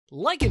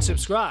Like and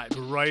subscribe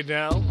right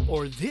now,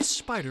 or this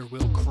spider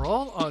will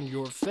crawl on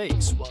your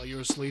face while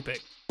you're sleeping.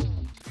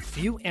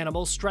 Few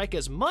animals strike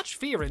as much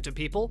fear into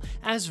people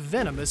as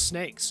venomous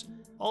snakes.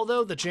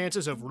 Although the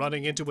chances of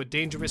running into a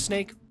dangerous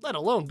snake, let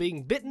alone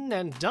being bitten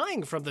and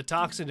dying from the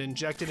toxin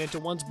injected into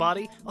one's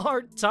body,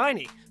 are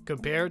tiny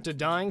compared to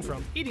dying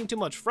from eating too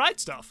much fried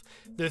stuff,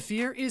 the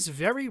fear is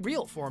very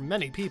real for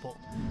many people.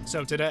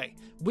 So today,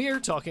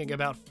 we're talking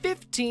about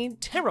 15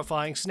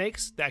 terrifying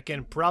snakes that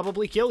can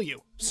probably kill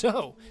you.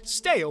 So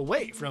stay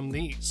away from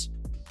these.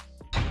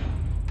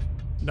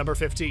 Number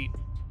 15.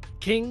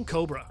 King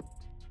Cobra.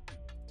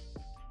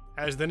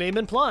 As the name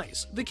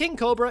implies, the King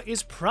Cobra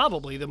is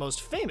probably the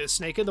most famous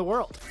snake in the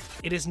world.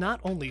 It is not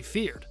only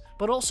feared,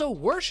 but also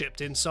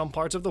worshipped in some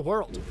parts of the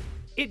world.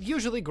 It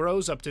usually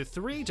grows up to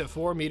 3 to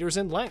 4 meters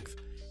in length.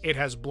 It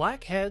has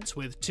black heads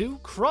with 2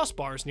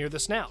 crossbars near the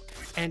snout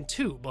and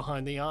 2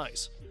 behind the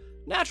eyes.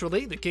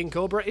 Naturally, the King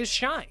Cobra is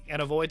shy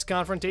and avoids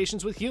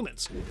confrontations with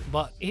humans,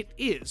 but it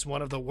is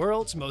one of the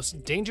world's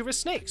most dangerous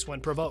snakes when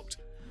provoked.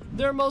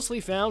 They're mostly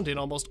found in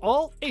almost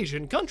all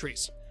Asian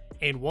countries.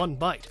 In one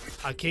bite,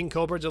 a King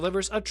Cobra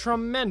delivers a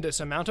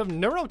tremendous amount of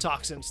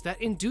neurotoxins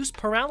that induce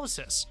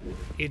paralysis.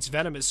 Its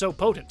venom is so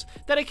potent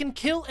that it can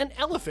kill an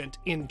elephant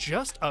in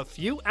just a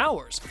few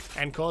hours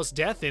and cause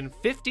death in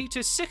 50 to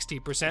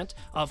 60%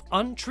 of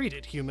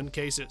untreated human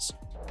cases.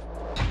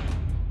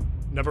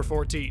 Number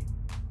 14.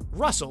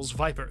 Russell's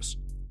Vipers.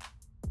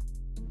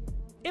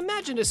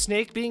 Imagine a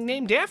snake being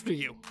named after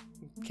you.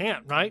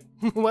 Can't, right?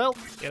 Well,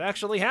 it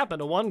actually happened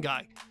to one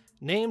guy.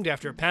 Named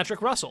after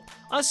Patrick Russell,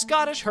 a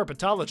Scottish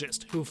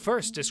herpetologist who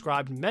first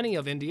described many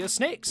of India's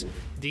snakes.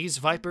 These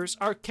vipers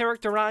are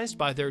characterized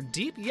by their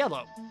deep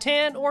yellow,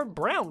 tan, or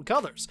brown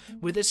colors,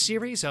 with a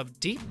series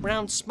of deep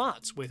brown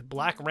spots with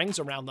black rings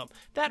around them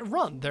that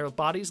run their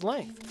body's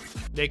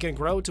length. They can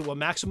grow to a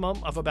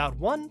maximum of about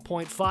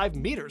 1.5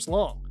 meters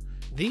long.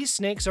 These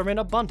snakes are in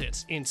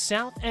abundance in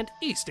South and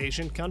East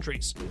Asian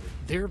countries.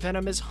 Their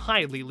venom is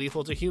highly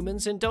lethal to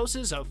humans in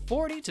doses of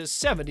 40 to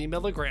 70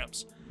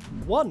 milligrams.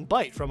 One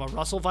bite from a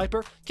Russell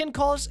viper can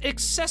cause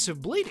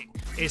excessive bleeding,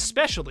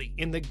 especially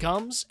in the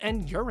gums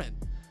and urine.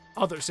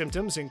 Other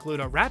symptoms include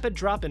a rapid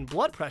drop in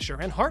blood pressure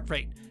and heart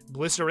rate,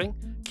 blistering,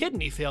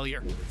 kidney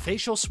failure,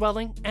 facial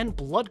swelling, and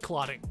blood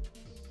clotting.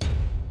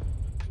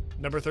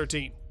 Number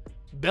 13.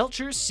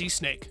 Belcher's Sea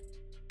Snake.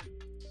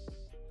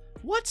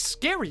 What's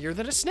scarier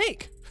than a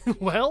snake?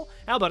 Well,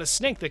 how about a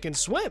snake that can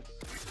swim?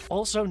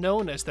 Also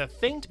known as the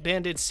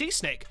faint-banded sea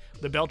snake,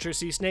 the Belcher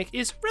sea snake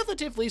is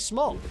relatively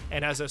small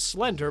and has a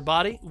slender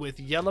body with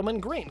yellow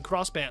and green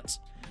crossbands.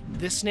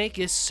 This snake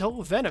is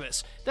so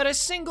venomous that a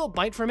single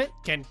bite from it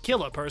can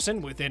kill a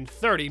person within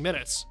 30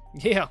 minutes.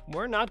 Yeah,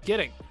 we're not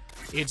kidding.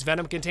 Its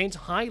venom contains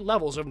high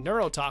levels of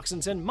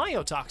neurotoxins and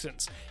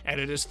myotoxins, and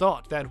it is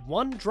thought that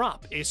one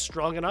drop is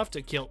strong enough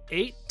to kill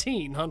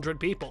 1,800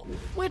 people,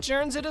 which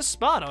earns it a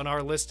spot on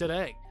our list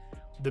today.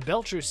 The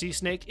Belcher sea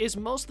snake is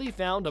mostly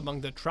found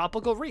among the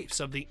tropical reefs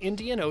of the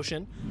Indian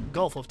Ocean,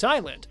 Gulf of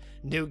Thailand,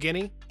 New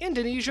Guinea,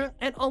 Indonesia,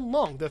 and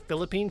along the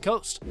Philippine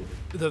coast.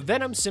 The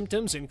venom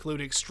symptoms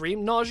include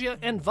extreme nausea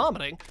and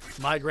vomiting,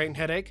 migraine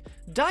headache,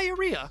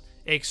 diarrhea,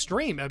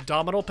 extreme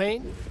abdominal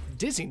pain,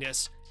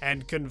 dizziness,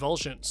 and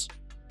convulsions.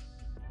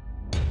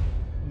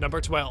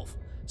 Number 12.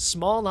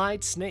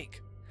 Small-eyed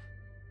snake.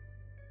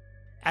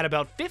 At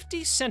about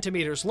 50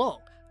 centimeters long,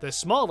 the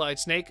small-eyed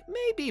snake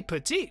may be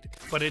petite,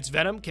 but its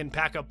venom can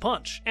pack a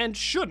punch and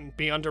shouldn't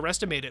be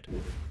underestimated.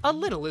 A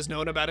little is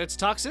known about its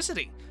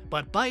toxicity,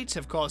 but bites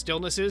have caused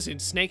illnesses in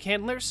snake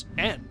handlers,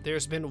 and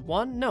there's been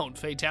one known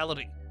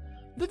fatality.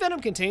 The venom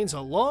contains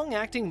a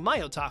long-acting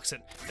myotoxin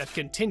that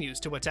continues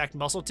to attack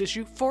muscle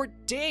tissue for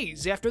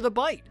days after the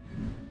bite.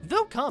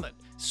 Though common,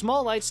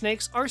 small-eyed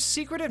snakes are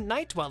secretive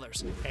night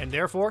dwellers and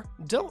therefore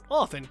don't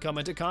often come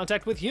into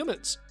contact with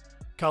humans.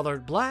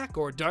 Colored black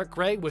or dark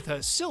gray with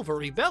a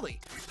silvery belly,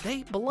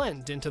 they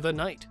blend into the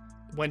night.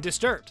 When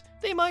disturbed,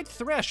 they might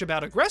thrash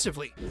about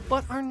aggressively,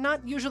 but are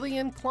not usually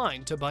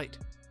inclined to bite.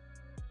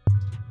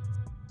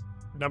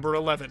 Number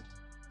 11.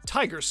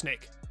 Tiger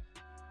snake.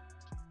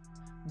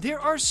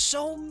 There are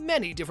so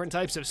many different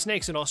types of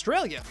snakes in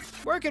Australia.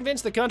 We're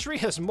convinced the country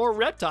has more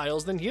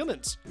reptiles than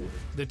humans.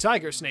 The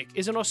tiger snake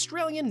is an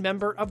Australian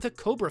member of the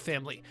cobra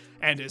family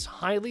and is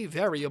highly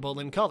variable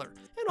in color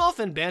and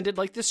often banded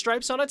like the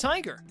stripes on a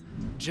tiger.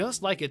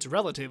 Just like its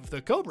relative,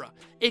 the cobra,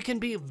 it can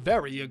be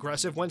very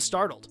aggressive when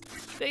startled.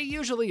 They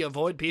usually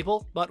avoid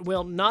people, but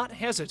will not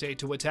hesitate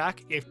to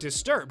attack if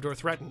disturbed or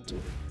threatened.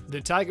 The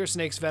tiger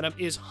snake's venom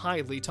is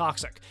highly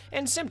toxic,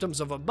 and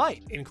symptoms of a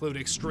bite include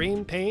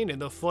extreme pain in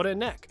the foot and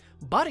neck,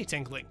 body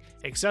tingling,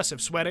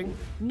 excessive sweating,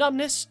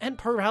 numbness, and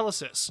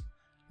paralysis.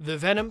 The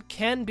venom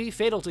can be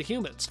fatal to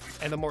humans,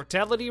 and the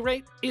mortality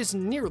rate is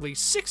nearly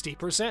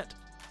 60%.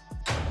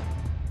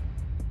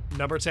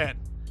 Number 10.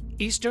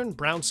 Eastern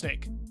brown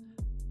snake.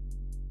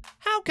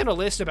 How can a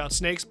list about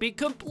snakes be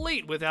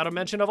complete without a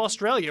mention of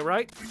Australia,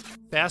 right?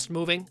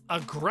 Fast-moving,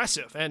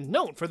 aggressive, and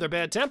known for their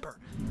bad temper,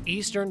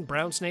 eastern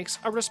brown snakes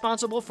are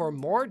responsible for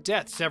more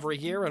deaths every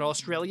year in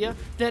Australia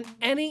than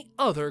any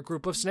other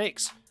group of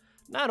snakes.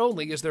 Not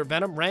only is their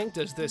venom ranked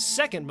as the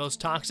second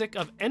most toxic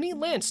of any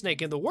land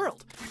snake in the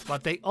world,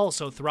 but they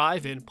also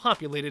thrive in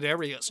populated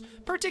areas,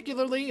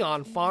 particularly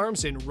on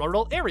farms in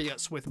rural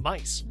areas with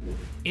mice.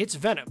 Its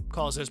venom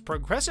causes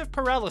progressive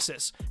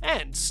paralysis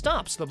and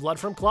stops the blood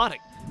from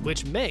clotting,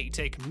 which may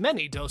take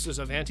many doses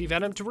of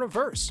antivenom to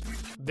reverse.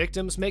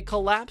 Victims may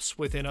collapse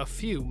within a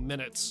few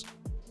minutes.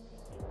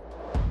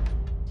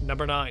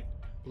 Number 9.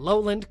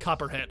 Lowland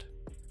Copperhead.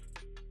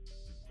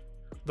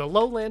 The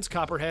lowlands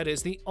copperhead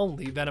is the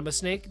only venomous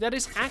snake that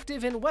is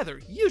active in weather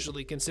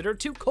usually considered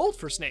too cold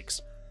for snakes.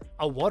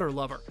 A water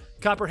lover,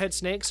 copperhead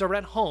snakes are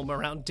at home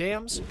around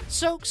dams,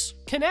 soaks,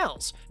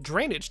 canals,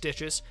 drainage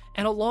ditches,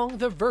 and along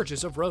the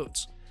verges of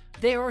roads.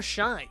 They are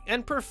shy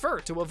and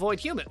prefer to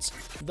avoid humans,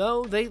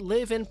 though they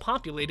live in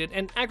populated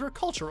and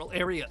agricultural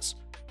areas.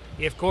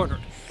 If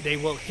cornered, they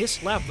will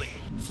hiss loudly,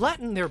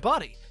 flatten their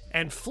body,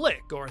 and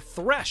flick or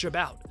thrash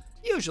about,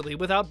 usually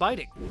without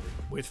biting.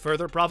 With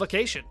further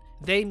provocation,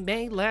 they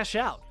may lash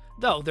out,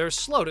 though they're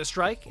slow to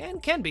strike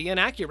and can be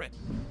inaccurate.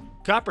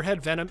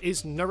 Copperhead venom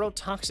is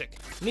neurotoxic,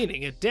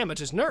 meaning it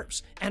damages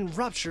nerves and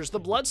ruptures the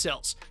blood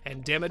cells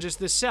and damages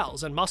the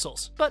cells and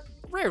muscles, but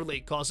rarely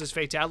causes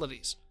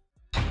fatalities.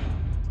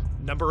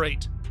 Number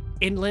 8.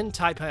 Inland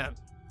Taipan.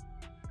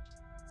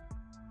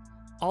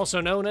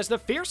 Also known as the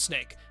fierce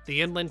snake,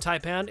 the inland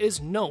taipan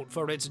is known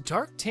for its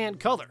dark tan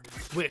color,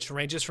 which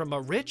ranges from a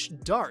rich,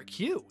 dark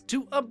hue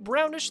to a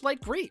brownish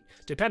light green,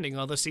 depending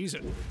on the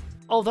season.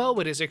 Although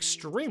it is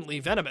extremely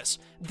venomous,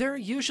 they're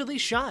usually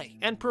shy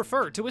and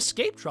prefer to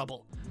escape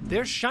trouble.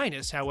 Their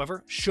shyness,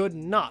 however, should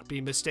not be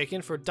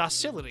mistaken for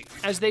docility,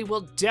 as they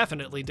will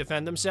definitely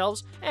defend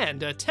themselves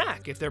and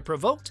attack if they're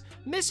provoked,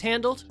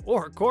 mishandled,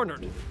 or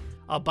cornered.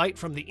 A bite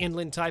from the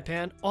inland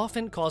taipan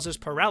often causes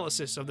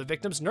paralysis of the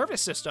victim's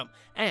nervous system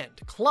and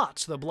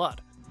clots the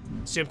blood.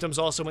 Symptoms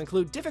also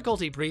include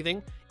difficulty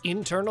breathing,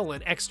 internal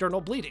and external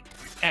bleeding,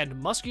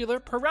 and muscular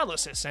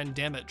paralysis and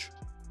damage.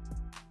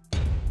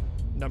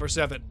 Number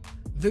 7.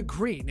 The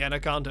green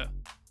anaconda.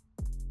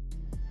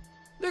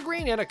 The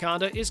green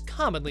anaconda is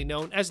commonly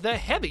known as the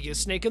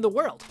heaviest snake in the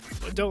world,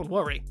 but don't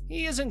worry,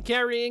 he isn't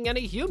carrying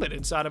any human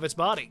inside of its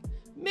body.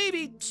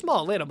 Maybe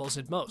small animals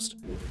at most.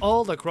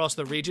 All across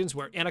the regions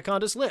where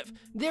anacondas live,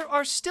 there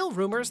are still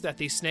rumors that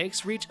these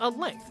snakes reach a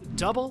length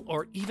double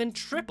or even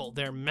triple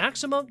their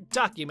maximum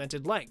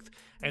documented length,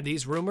 and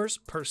these rumors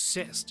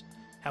persist.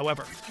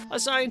 However, a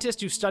scientist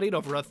who studied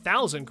over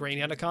 1,000 green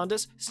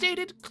anacondas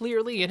stated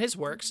clearly in his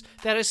works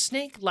that a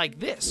snake like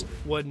this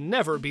would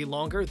never be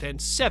longer than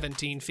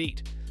 17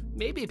 feet.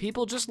 Maybe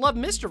people just love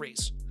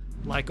mysteries.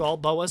 Like all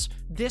boas,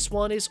 this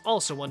one is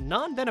also a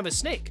non-venomous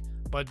snake,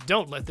 but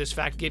don't let this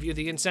fact give you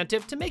the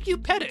incentive to make you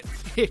pet it.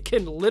 It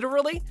can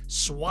literally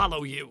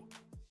swallow you.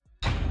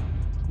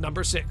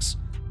 Number 6.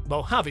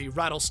 Mojave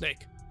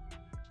Rattlesnake.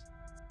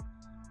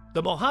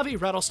 The Mojave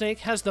rattlesnake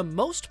has the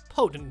most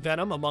potent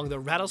venom among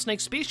the rattlesnake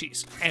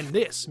species, and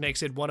this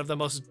makes it one of the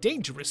most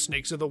dangerous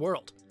snakes in the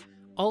world.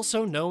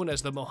 Also known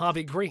as the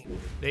Mojave Green,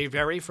 they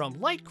vary from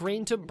light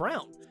green to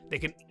brown. They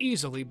can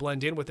easily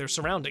blend in with their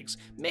surroundings,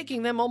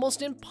 making them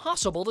almost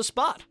impossible to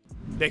spot.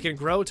 They can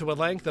grow to a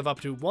length of up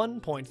to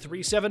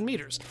 1.37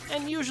 meters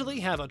and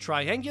usually have a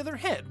triangular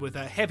head with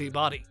a heavy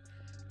body.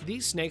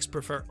 These snakes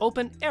prefer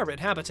open,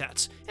 arid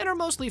habitats and are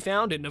mostly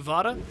found in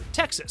Nevada,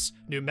 Texas,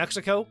 New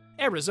Mexico,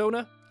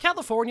 Arizona,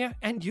 California,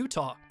 and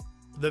Utah.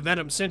 The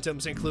venom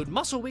symptoms include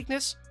muscle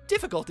weakness,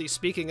 difficulty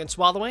speaking and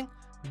swallowing,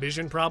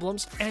 vision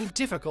problems, and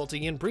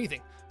difficulty in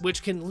breathing,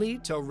 which can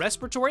lead to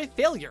respiratory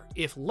failure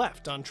if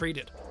left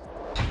untreated.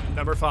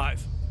 Number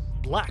 5.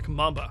 Black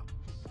Mamba.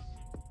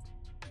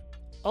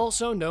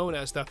 Also known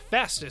as the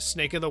fastest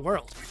snake in the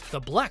world, the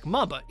black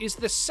mamba is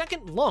the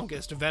second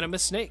longest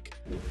venomous snake.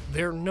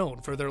 They're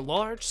known for their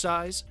large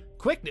size,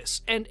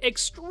 quickness, and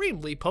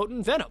extremely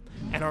potent venom,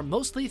 and are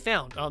mostly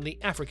found on the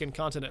African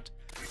continent.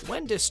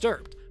 When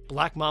disturbed,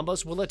 black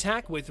mambas will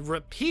attack with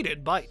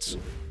repeated bites.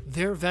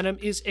 Their venom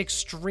is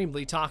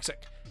extremely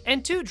toxic,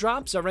 and 2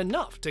 drops are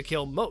enough to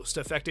kill most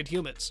affected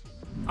humans.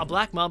 A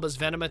black mamba's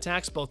venom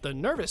attacks both the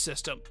nervous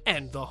system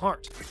and the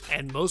heart,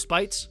 and most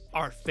bites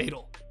are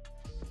fatal.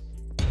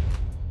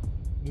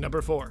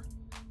 Number 4.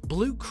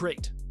 Blue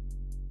Crate.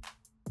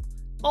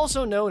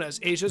 Also known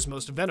as Asia's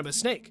most venomous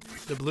snake,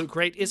 the blue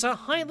crate is a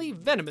highly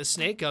venomous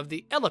snake of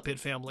the elipid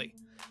family.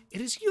 It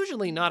is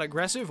usually not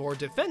aggressive or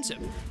defensive,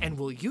 and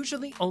will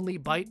usually only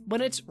bite when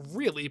it's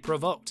really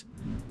provoked.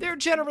 They're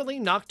generally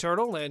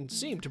nocturnal and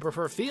seem to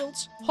prefer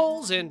fields,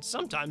 holes, and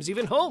sometimes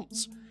even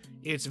homes.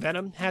 Its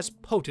venom has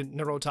potent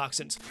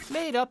neurotoxins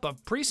made up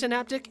of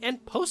presynaptic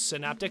and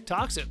postsynaptic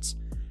toxins.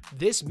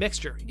 This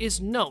mixture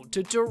is known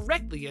to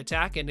directly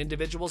attack an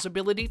individual's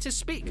ability to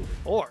speak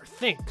or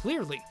think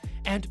clearly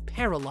and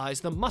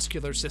paralyze the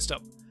muscular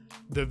system.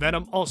 The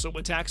venom also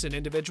attacks an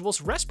individual's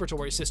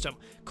respiratory system,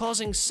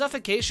 causing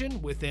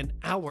suffocation within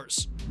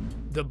hours.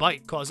 The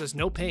bite causes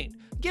no pain,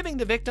 giving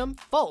the victim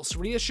false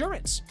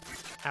reassurance.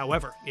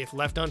 However, if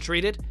left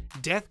untreated,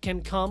 death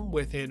can come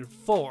within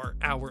 4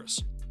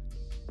 hours.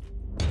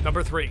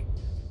 Number 3.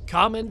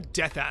 Common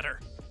Death Adder.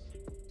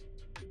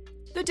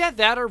 The death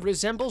adder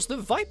resembles the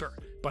viper,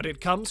 but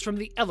it comes from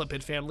the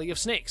elipid family of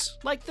snakes,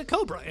 like the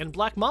cobra and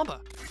black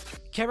mamba.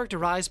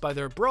 Characterized by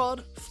their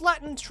broad,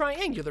 flattened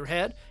triangular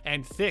head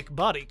and thick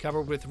body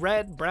covered with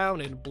red,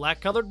 brown, and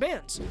black-colored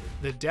bands,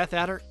 the death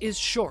adder is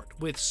short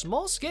with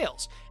small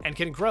scales and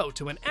can grow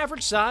to an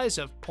average size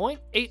of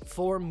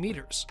 0.84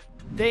 meters.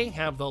 They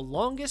have the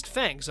longest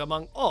fangs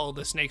among all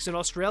the snakes in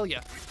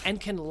Australia and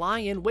can lie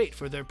in wait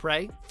for their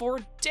prey for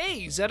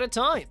days at a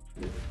time.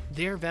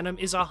 Their venom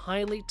is a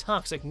highly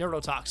toxic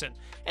neurotoxin,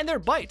 and their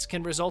bites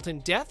can result in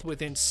death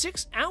within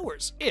 6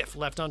 hours if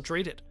left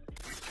untreated.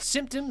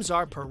 Symptoms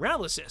are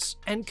paralysis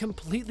and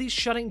completely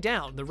shutting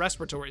down the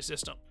respiratory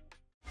system.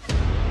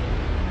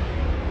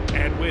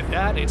 And with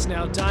that, it's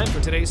now time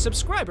for today's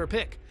subscriber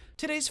pick.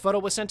 Today's photo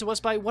was sent to us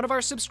by one of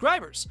our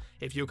subscribers.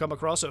 If you come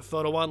across a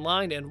photo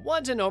online and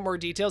want to know more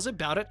details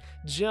about it,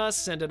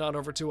 just send it on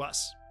over to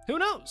us. Who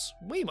knows,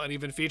 we might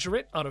even feature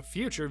it on a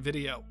future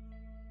video.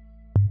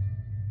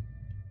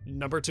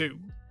 Number 2.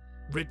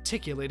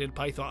 Reticulated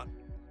python.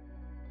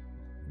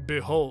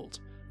 Behold,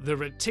 the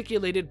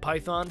reticulated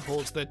python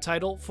holds the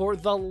title for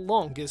the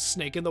longest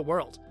snake in the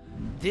world.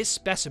 This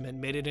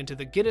specimen made it into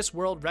the Guinness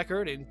World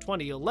Record in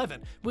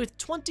 2011 with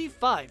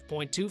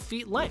 25.2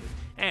 feet length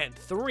and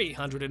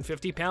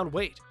 350-pound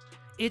weight.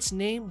 Its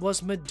name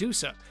was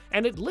Medusa,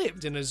 and it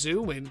lived in a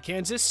zoo in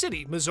Kansas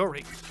City,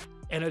 Missouri.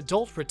 An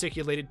adult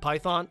reticulated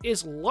python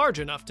is large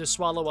enough to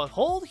swallow a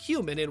whole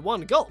human in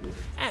one gulp,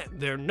 and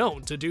they're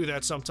known to do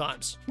that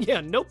sometimes.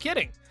 Yeah, no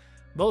kidding.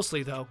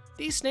 Mostly, though,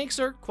 these snakes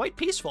are quite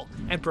peaceful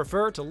and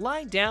prefer to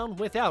lie down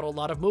without a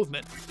lot of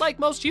movement, like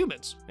most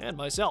humans, and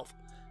myself.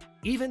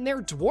 Even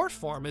their dwarf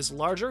form is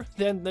larger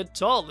than the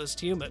tallest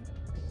human.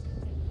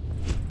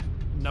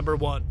 Number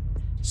 1.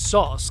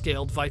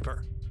 Saw-scaled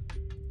viper.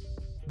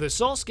 The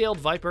saw-scaled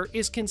viper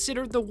is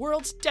considered the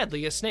world's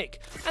deadliest snake,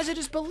 as it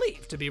is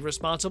believed to be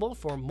responsible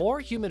for more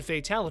human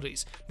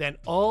fatalities than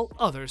all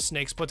other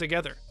snakes put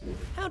together.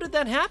 How did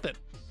that happen?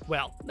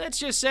 Well, let's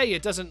just say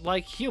it doesn't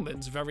like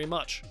humans very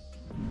much.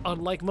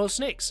 Unlike most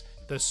snakes,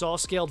 the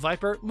saw-scaled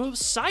viper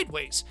moves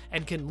sideways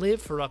and can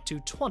live for up to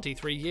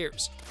 23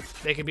 years.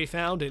 They can be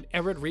found in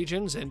arid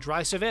regions and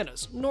dry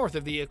savannas north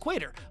of the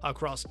equator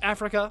across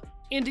Africa,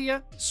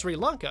 India, Sri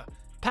Lanka,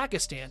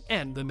 Pakistan,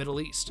 and the Middle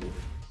East.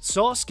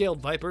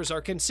 Saw-scaled vipers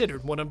are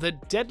considered one of the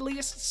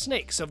deadliest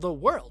snakes of the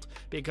world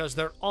because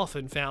they're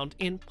often found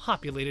in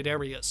populated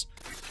areas.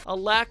 A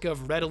lack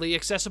of readily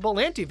accessible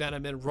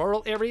antivenom in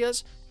rural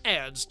areas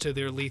adds to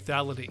their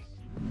lethality.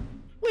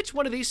 Which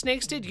one of these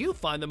snakes did you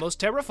find the most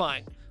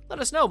terrifying? Let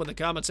us know in the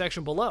comment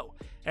section below.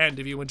 And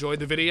if you enjoyed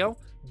the video,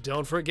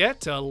 don't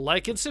forget to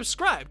like and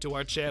subscribe to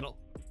our channel.